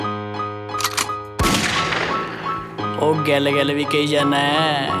ਉਹ ਗਿੱਲ ਗਿੱਲ ਵੀ ਕਹੀ ਜਾਣਾ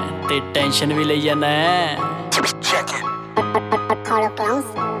ਤੇ ਟੈਨਸ਼ਨ ਵੀ ਲਈ ਜਾਣਾ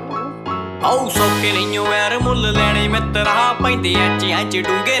ਆਉ ਸੌਕੇ ਨਹੀਂਓ ਯਾਰ ਮੁੱਲ ਲੈਣੇ ਮਿੱਤਰਾ ਪੈਂਦੇ ਇੰਚ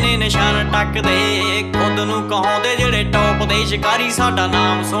ਡੂੰਘੇ ਨੇ ਨਿਸ਼ਾਨ ਟੱਕਦੇ ਖੁਦ ਨੂੰ ਕਹਾਉਂਦੇ ਜਿਹੜੇ ਟੌਪ ਦੇ ਸ਼ਿਕਾਰੀ ਸਾਡਾ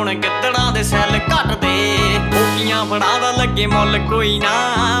ਨਾਮ ਸੁਣ ਗਿੱਦੜਾਂ ਦੇ ਸੈੱਲ ਘੱਟਦੇ ਕੋਕੀਆਂ ਫੜਾ ਦਾ ਲੱਗੇ ਮੁੱਲ ਕੋਈ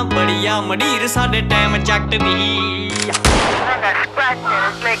ਨਾ ਬੜੀਆ ਮੜੀਰ ਸਾਡੇ ਟਾਈਮ ਚੱਕਦੀ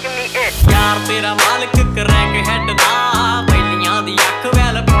ਯਾਰ ਤੇਰਾ ਮਾਲਕ ਕਰੈਕ ਹੈਡ ਦਾ ਪਹਿਲੀਆਂ ਦੀ ਅੱਖ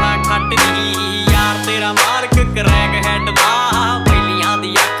ਵੈਲ ਪੁਣਾ ਖੱਟਦੀ ਯਾਰ ਤੇਰਾ ਮਾਲਕ ਕਰੈਕ ਹੈਡ ਦਾ ਪਹਿਲੀਆਂ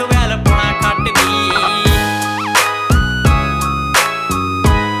ਦੀ ਅੱਖ ਵੈਲ ਪੁਣਾ ਖੱਟਦੀ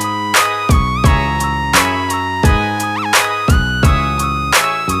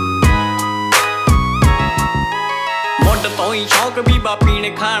ਮੁੱਢ ਤੋਂ ਹੀ ਸ਼ੌਕ ਬੀਬਾ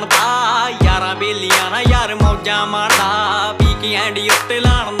ਪੀਣ ਖਾਣ ਦਾ ਯਾਰਾਂ ਬੇਲੀਆਂ ਨਾ ਯਾਰ ਮੌਜਾਂ ਮਾਰਦਾ ਪੀ ਕੇ ਐਂਡੀ ਉੱਤੇ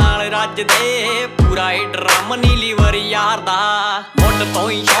ਲਾਣ ਨਾਲ ਰੱਜਦੇ ਪੂਰਾ ਏ ਡਰਮ ਨੀਲੀ ਵਰ ਯਾਰ ਦਾ ਮੁੱਢ ਤੋਂ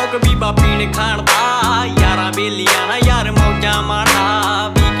ਹੀ ਸ਼ੌਕ ਬੀਬਾ ਪੀਣ ਖਾਣ ਦਾ ਯਾਰਾਂ ਬੇਲੀਆਂ ਨਾ ਯਾਰ ਮੌਜਾਂ ਮਾਰਦਾ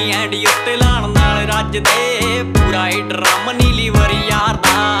ਪੀ ਕੇ ਐਂਡੀ ਉੱਤੇ ਲਾਣ ਨਾਲ ਰੱਜਦੇ ਪੂਰਾ ਏ ਡਰਮ ਨੀਲੀ ਵਰ ਯਾਰ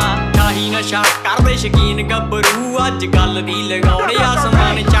ਦਾ ਚਾਹੀ ਨਸ਼ਾ ਕਰਦੇ ਸ਼ਕੀਨ ਗੱਭਰੂ ਅੱਜ ਗੱਲ ਦੀ ਲਗਾਉਣੇ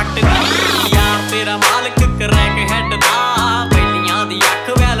ਆਸਮਾਨ ਚੱਟਦੀ ਯਾਰ ਤੇਰਾ ਮਾਲਕ ਕਰੈਕ ਹੈਡ ਦਾ ਪਹਿਲੀਆਂ ਦੀ ਅੱਖ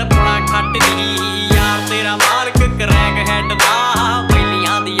ਵੈਲ ਪੁਣਾ ਖੱਟਦੀ ਯਾਰ ਤੇਰਾ ਮਾਲਕ ਕਰੈਕ ਹੈਡ ਦਾ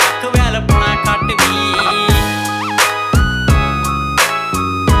ਪਹਿਲੀਆਂ ਦੀ ਅੱਖ ਵੈਲ ਪੁਣਾ ਖੱਟਦੀ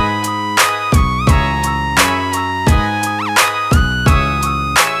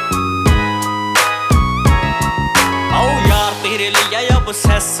ਤੇਰੇ ਲਈ ਆ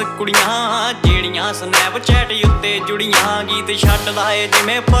ਅਬਸੈਸ ਕੁੜੀਆਂ ਜਿਹੜੀਆਂ ਸਨੈਪਚੈਟ ਉੱਤੇ ਜੁੜੀਆਂ ਗੀਤ ਛੱਡਦਾ ਏ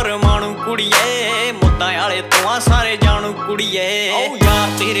ਜਿਵੇਂ ਪਰਮਾਣੂ ਕੁੜੀਏ ਮੁੱਦਾਂ ਵਾਲੇ ਤੋਂ ਆ ਸਾਰੇ ਜਾਣੂ ਕੁੜੀਏ ਓ ਯਾਰ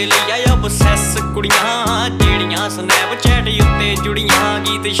ਤੇਰੇ ਲਈ ਆ ਅਬਸੈਸ ਕੁੜੀਆਂ ਜਿਹੜੀਆਂ ਸਨੈਪਚੈਟ ਉੱਤੇ ਜੁੜੀਆਂ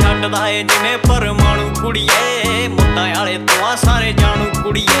ਗੀਤ ਛੱਡਦਾ ਏ ਜਿਵੇਂ ਪਰਮਾਣੂ ਕੁੜੀਏ ਮੁੱਦਾਂ ਵਾਲੇ ਤੋਂ ਆ ਸਾਰੇ ਜਾਣੂ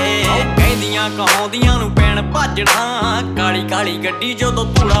ਕੁੜੀਏ ਕਹਿੰਦੀਆਂ ਕਹਾਉਂਦੀਆਂ ਨੂੰ ਪੈਣ ਭੱਜਣਾ ਕਾਲੀ ਕਾਲੀ ਗੱਡੀ ਜਦੋਂ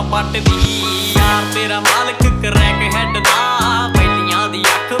ਧੂੜਾ ਪੱਟਦੀ ਯਾਰ ਤੇਰਾ ਮਾਲਕ ਕਰੈਕ ਹੈਡ ਦਾ ਪਹਿਲੀਆਂ ਦੀ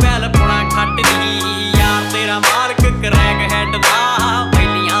ਅੱਖ ਵੈਲ ਪੁਣਾ ਖੱਟਦੀ